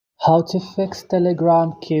How to fix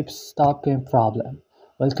Telegram keeps stopping problem.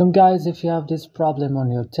 Welcome guys, if you have this problem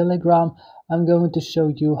on your Telegram, I'm going to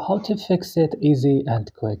show you how to fix it easy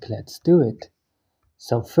and quick. Let's do it.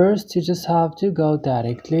 So first you just have to go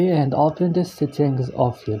directly and open the settings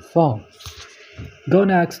of your phone. Go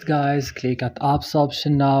next guys, click at apps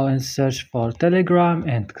option now and search for Telegram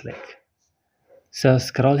and click. So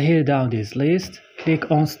scroll here down this list,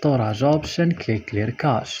 click on storage option, click clear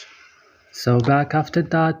cache. So back after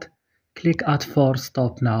that, click at force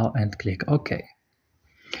stop now and click OK.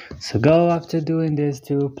 So go after doing this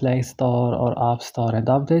to Play Store or App Store and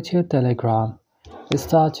update your Telegram.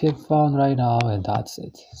 Restart your phone right now and that's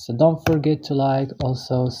it. So don't forget to like,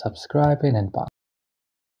 also subscribe and bye.